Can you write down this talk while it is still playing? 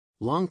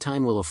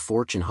Longtime Wheel of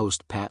Fortune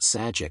host Pat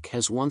Sajak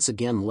has once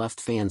again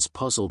left fans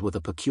puzzled with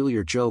a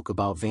peculiar joke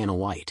about Vanna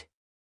White.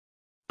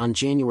 On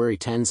January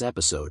 10's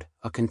episode,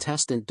 a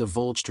contestant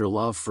divulged her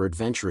love for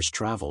adventurous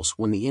travels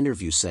when the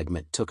interview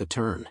segment took a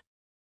turn.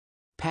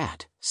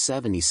 Pat,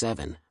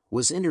 77,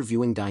 was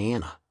interviewing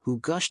Diana, who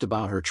gushed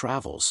about her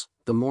travels.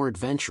 The more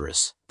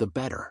adventurous, the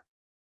better.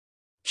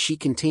 She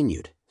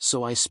continued,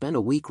 "So I spent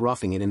a week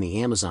roughing it in the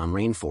Amazon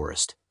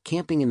rainforest,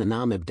 camping in the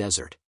Namib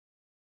Desert.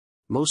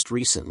 Most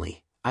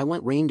recently, I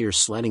went reindeer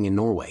sledding in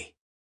Norway."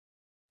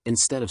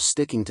 Instead of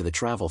sticking to the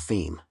travel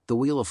theme, the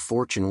Wheel of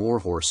Fortune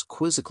warhorse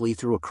quizzically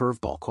threw a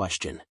curveball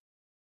question.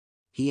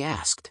 He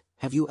asked,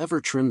 "Have you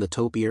ever trimmed the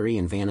topiary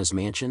in Vanna's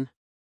mansion?"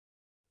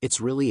 "It's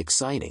really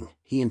exciting,"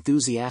 he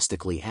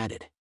enthusiastically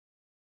added.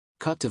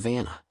 Cut to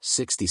Vanna,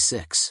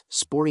 66,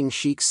 sporting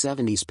chic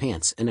 70s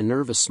pants and a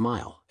nervous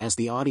smile, as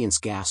the audience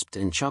gasped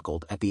and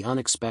chuckled at the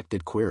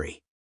unexpected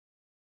query.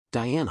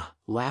 Diana,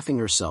 laughing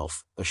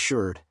herself,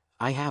 assured,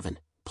 "I haven't,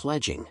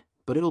 pledging,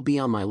 but it'll be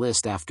on my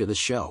list after the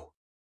show."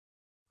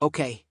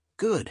 "Okay,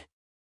 good."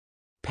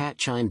 Pat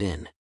chimed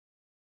in.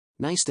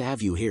 "Nice to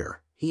have you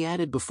here," he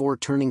added before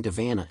turning to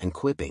Vanna and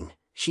quipping,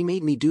 "She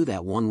made me do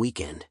that one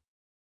weekend."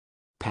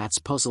 Pat's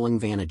puzzling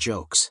Vanna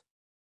jokes.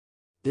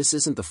 This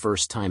isn't the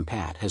first time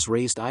Pat has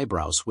raised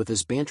eyebrows with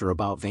his banter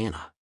about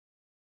Vanna.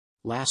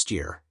 Last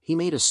year, he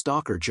made a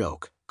stalker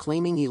joke,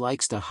 claiming he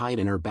likes to hide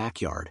in her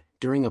backyard,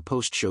 during a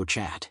post-show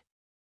chat.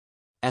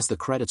 As the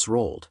credits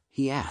rolled,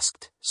 he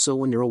asked, "So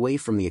when you're away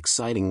from the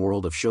exciting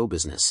world of show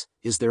business,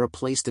 is there a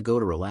place to go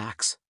to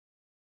relax?"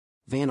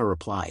 Vanna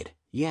replied,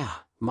 "Yeah,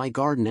 my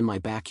garden in my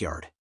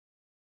backyard.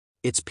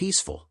 It's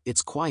peaceful,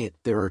 it's quiet,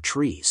 there are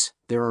trees,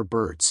 there are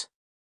birds."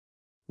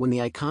 When the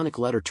iconic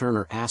letter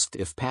turner asked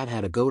if Pat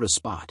had a go-to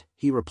spot,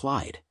 he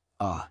replied,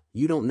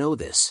 You don't know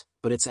this,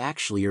 but it's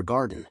actually your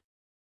garden.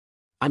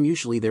 I'm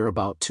usually there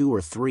about 2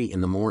 or 3 in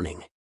the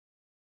morning.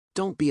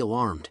 Don't be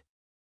alarmed."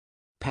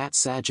 Pat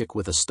Sajak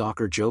with a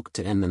stalker joke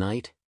to end the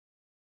night?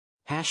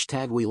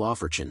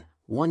 #WheelOfFortune,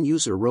 one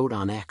user wrote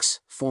on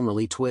X,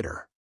 formerly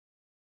Twitter.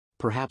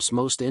 Perhaps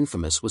most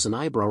infamous was an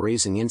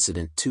eyebrow-raising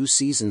incident 2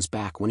 seasons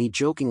back when he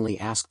jokingly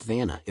asked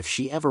Vanna if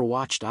she ever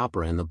watched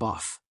opera in the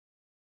buff.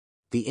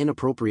 The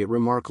inappropriate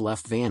remark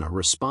left Vanna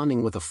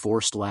responding with a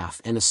forced laugh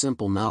and a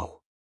simple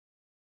no.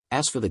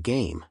 As for the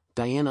game,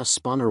 Diana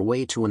spun her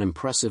way to an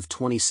impressive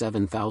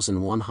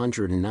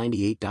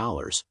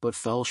 $27,198 but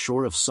fell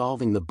short of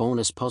solving the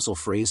bonus puzzle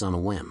phrase on a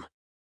whim.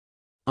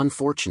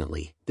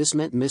 Unfortunately, this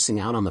meant missing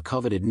out on the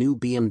coveted new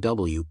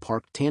BMW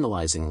parked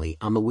tantalizingly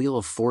on the Wheel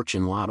of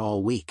Fortune lot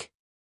all week.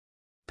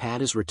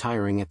 Pat is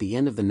retiring at the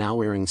end of the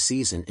now-airing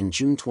season in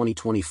June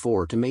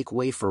 2024 to make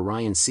way for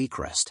Ryan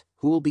Seacrest,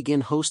 who will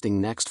begin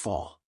hosting next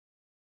fall.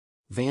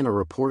 Vanna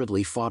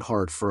reportedly fought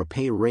hard for a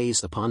pay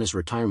raise upon his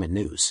retirement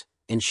news,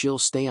 and she'll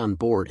stay on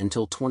board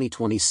until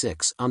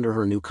 2026 under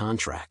her new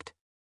contract.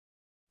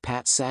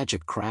 Pat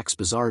Sajak cracks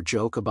bizarre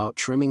joke about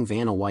trimming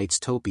Vanna White's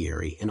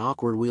topiary in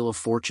awkward Wheel of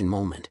Fortune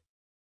moment.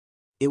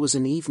 "It was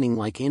an evening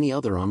like any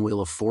other on Wheel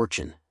of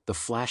Fortune, the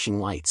flashing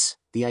lights,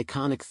 the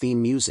iconic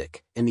theme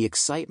music, and the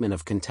excitement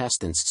of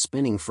contestants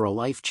spinning for a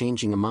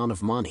life-changing amount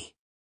of money."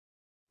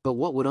 But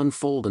what would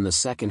unfold in the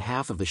second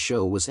half of the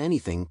show was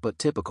anything but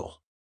typical.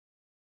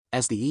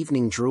 As the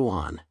evening drew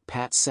on,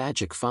 Pat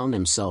Sajak found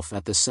himself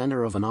at the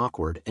center of an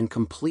awkward and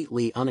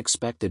completely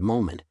unexpected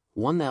moment,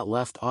 one that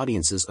left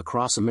audiences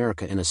across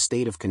America in a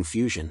state of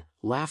confusion,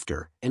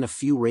 laughter, and a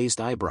few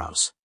raised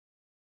eyebrows.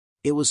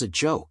 It was a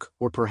joke,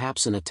 or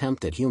perhaps an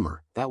attempt at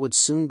humor, that would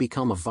soon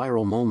become a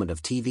viral moment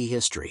of TV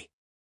history.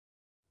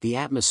 The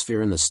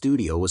atmosphere in the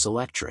studio was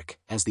electric,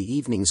 as the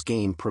evening's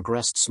game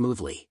progressed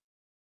smoothly.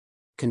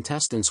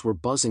 Contestants were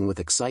buzzing with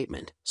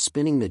excitement,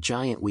 spinning the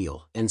giant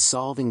wheel and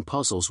solving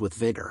puzzles with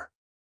vigor.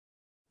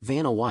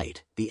 Vanna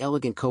White, the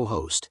elegant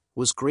co-host,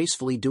 was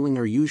gracefully doing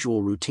her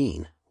usual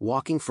routine,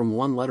 walking from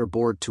one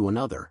letterboard to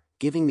another,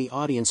 giving the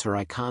audience her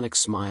iconic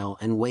smile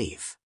and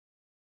wave.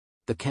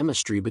 The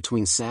chemistry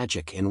between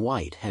Sajak and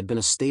White had been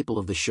a staple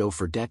of the show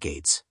for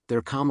decades,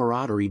 their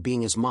camaraderie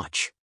being as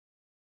much.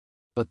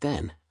 But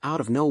then,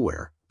 out of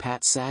nowhere,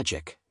 Pat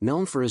Sajak,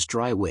 known for his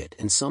dry wit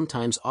and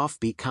sometimes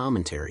offbeat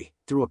commentary,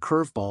 threw a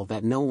curveball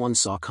that no one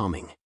saw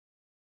coming.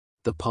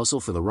 The puzzle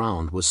for the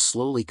round was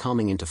slowly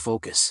coming into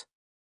focus.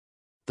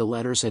 The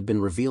letters had been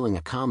revealing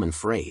a common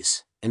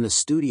phrase, and the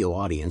studio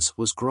audience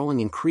was growing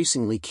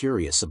increasingly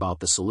curious about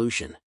the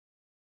solution.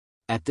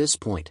 At this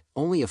point,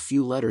 only a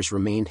few letters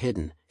remained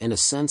hidden, and a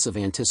sense of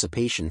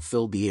anticipation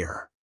filled the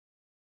air.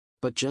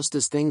 But just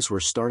as things were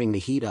starting to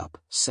heat up,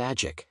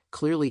 Sajak,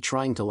 clearly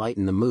trying to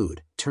lighten the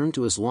mood, turned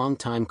to his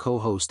longtime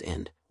co-host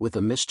and, with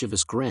a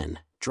mischievous grin,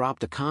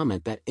 dropped a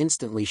comment that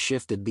instantly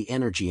shifted the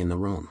energy in the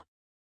room.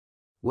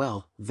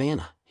 "Well,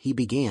 Vanna," he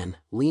began,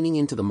 leaning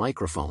into the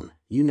microphone,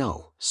 "you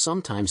know,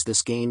 sometimes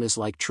this game is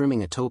like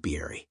trimming a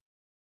topiary.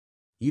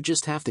 You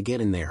just have to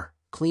get in there,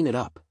 clean it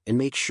up, and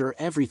make sure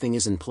everything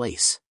is in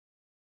place."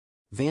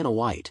 Vanna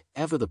White,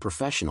 ever the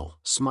professional,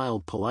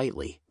 smiled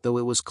politely, though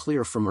it was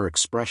clear from her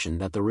expression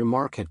that the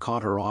remark had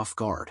caught her off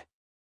guard.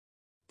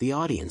 The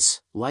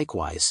audience,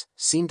 likewise,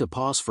 seemed to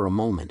pause for a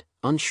moment,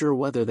 unsure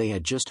whether they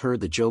had just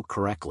heard the joke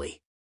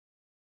correctly.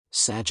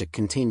 Sajak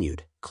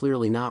continued,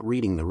 clearly not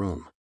reading the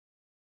room.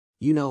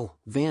 You know,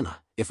 Vanna,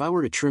 if I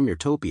were to trim your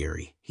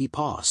topiary, he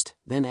paused,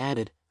 then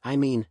added, I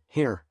mean,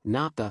 hair,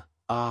 not the,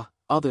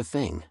 other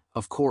thing,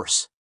 of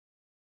course.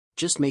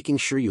 Just making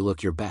sure you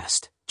look your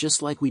best,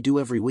 just like we do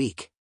every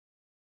week.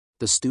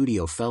 The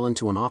studio fell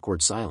into an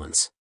awkward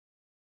silence.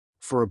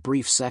 For a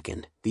brief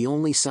second, the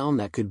only sound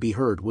that could be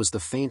heard was the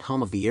faint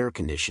hum of the air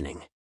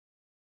conditioning.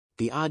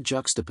 The odd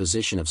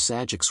juxtaposition of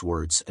Sajak's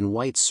words and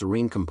White's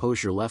serene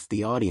composure left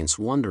the audience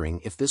wondering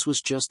if this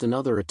was just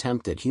another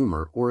attempt at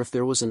humor or if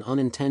there was an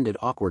unintended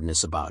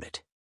awkwardness about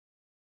it.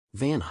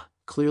 Vanna,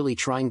 clearly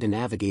trying to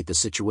navigate the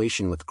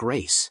situation with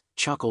grace,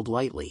 chuckled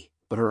lightly,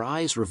 but her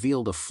eyes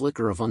revealed a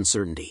flicker of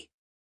uncertainty.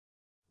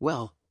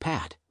 Well,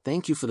 Pat,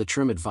 thank you for the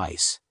trim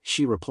advice,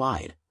 she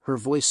replied, her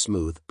voice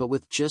smooth but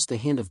with just a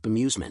hint of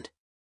bemusement.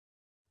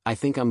 I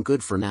think I'm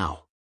good for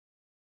now.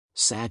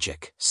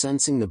 Sajak,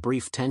 sensing the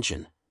brief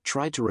tension,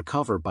 tried to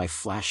recover by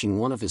flashing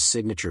one of his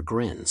signature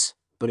grins,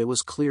 but it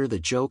was clear the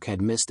joke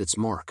had missed its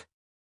mark.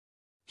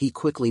 He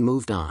quickly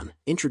moved on,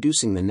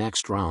 introducing the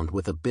next round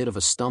with a bit of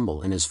a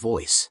stumble in his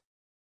voice.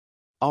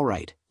 All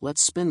right,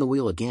 let's spin the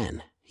wheel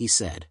again, he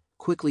said,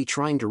 quickly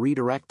trying to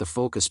redirect the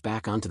focus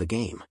back onto the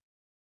game.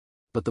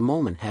 But the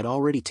moment had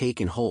already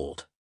taken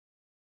hold.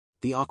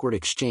 The awkward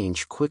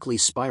exchange quickly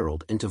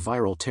spiraled into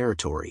viral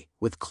territory,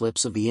 with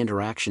clips of the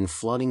interaction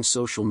flooding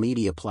social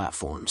media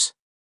platforms.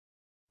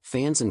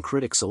 Fans and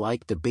critics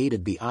alike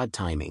debated the odd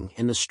timing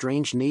and the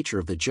strange nature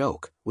of the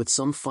joke, with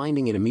some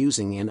finding it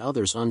amusing and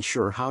others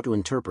unsure how to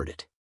interpret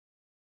it.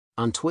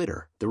 On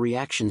Twitter, the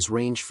reactions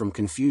ranged from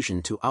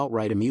confusion to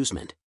outright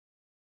amusement.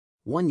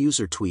 One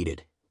user tweeted,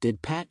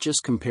 "Did Pat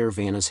just compare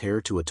Vanna's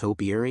hair to a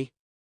topiary?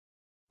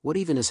 What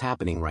even is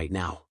happening right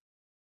now?"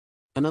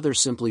 Another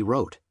simply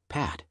wrote,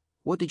 "Pat,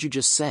 what did you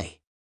just say?"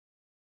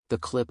 The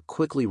clip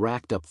quickly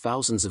racked up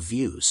thousands of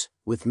views,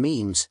 with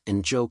memes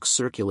and jokes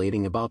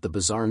circulating about the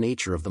bizarre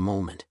nature of the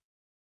moment.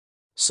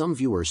 Some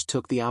viewers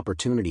took the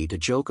opportunity to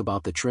joke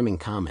about the trimming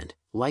comment,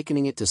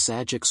 likening it to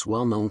Sajak's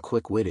well-known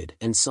quick-witted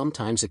and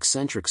sometimes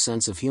eccentric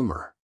sense of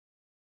humor.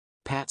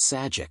 Pat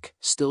Sajak,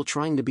 still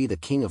trying to be the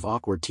king of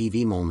awkward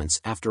TV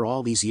moments after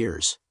all these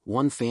years,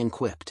 one fan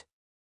quipped.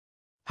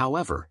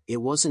 However,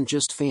 it wasn't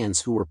just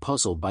fans who were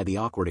puzzled by the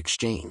awkward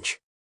exchange.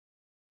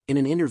 In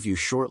an interview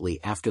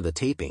shortly after the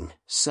taping,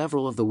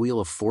 several of the Wheel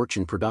of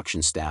Fortune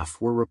production staff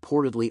were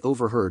reportedly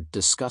overheard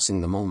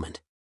discussing the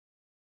moment.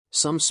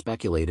 Some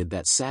speculated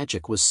that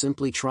Sajak was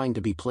simply trying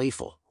to be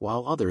playful,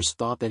 while others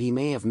thought that he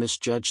may have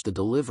misjudged the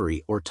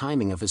delivery or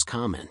timing of his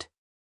comment.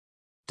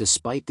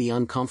 Despite the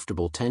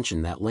uncomfortable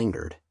tension that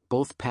lingered,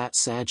 both Pat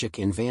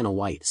Sajak and Vanna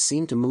White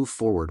seemed to move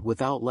forward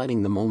without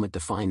letting the moment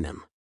define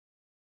them.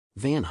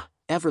 Vanna,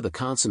 ever the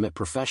consummate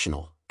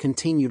professional,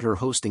 continued her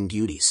hosting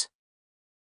duties.